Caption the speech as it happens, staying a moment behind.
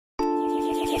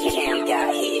Yeah.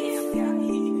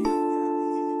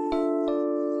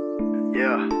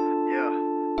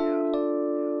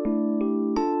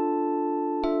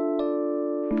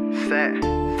 Sackkk.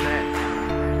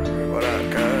 What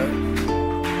up, cuz?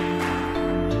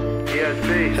 ESB.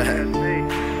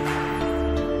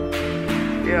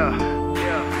 Yeah.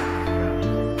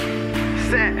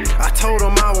 Sackkk. I told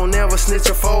him I won't never snitch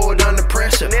or fold under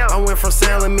pressure. I went from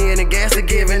selling me in the gas to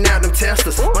giving out them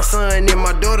testers. My son and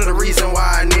my daughter the reason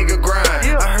why a nigga grind.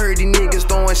 I heard these niggas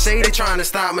throwing shade, they trying to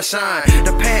stop my shine.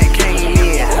 The pack came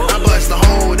in, I bust the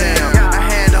hole down. I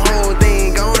had the whole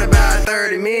thing gone about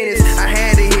 30 minutes. I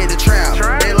had to hit the trap,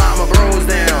 they locked my bros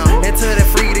down. Until they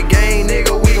free the game,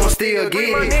 nigga, we gon' still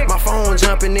get it. My phone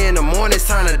jumping in the morning, it's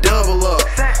time to double up.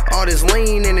 All this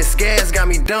lean and this gas got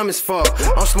me dumb as fuck.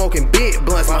 I'm smoking big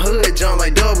blunts, my hood jump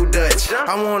like double dutch.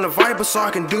 I want a Viper so I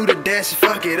can do the dash and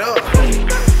fuck it up.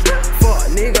 Fuck,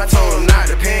 nigga, I told him not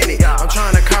to panic. I'm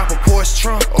trying to cop a Porsche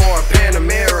truck or a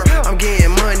Panamera. I'm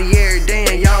getting money every day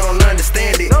and y'all don't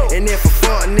understand it. And if a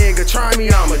fuck nigga try me,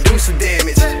 I'ma do some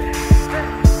damage.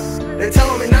 They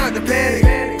told me not to panic.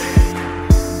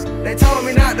 They told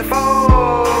me not to fold.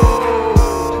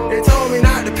 They told me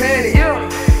not to panic.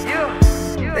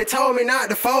 They told me not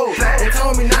to fold. They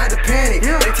told me not to panic.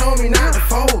 They told me not to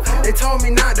fold. They told me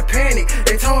not to panic.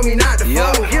 They told me not to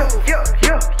fold.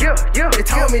 They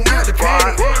told me not to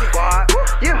panic.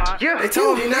 They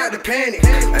told me not to panic.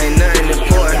 Ain't nothing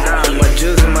important. My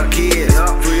jewels and my kids.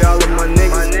 Free all of my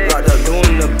niggas. Locked up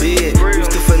doing the bid.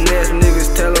 Used to finesse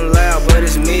niggas, tell them loud, but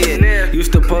it's mid.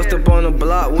 Used to post up on the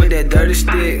block with that dirty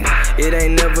stick. It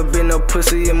ain't never been no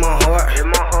pussy in my heart.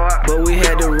 But we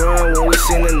had to run when we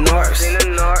seen the narcs.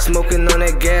 Smoking on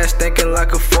that gas, thinking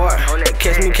like a fart.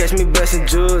 Catch me busting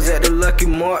jewels at the Lucky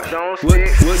Mart.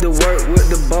 With the work, with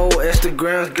the bowl,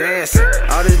 Instagrams dancing.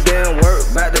 All this damn work,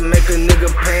 bout to make a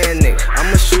nigga panic.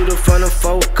 I'm a shooter from the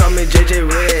folk, call me JJ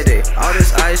Ready. All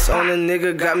this ice on a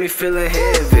nigga got me feeling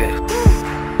heavy.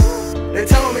 They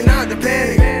told me not to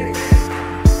panic.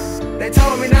 They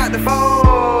told me not to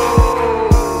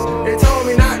fold. They told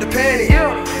me not to panic.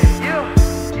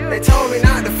 They told me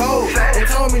not to fold. They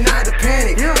told me not to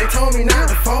panic. They told me not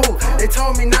to fold. They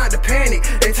told me not to panic.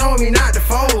 They told me not to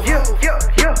fold.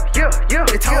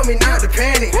 They told me not to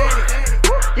panic.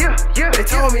 They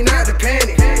told me not to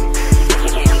panic.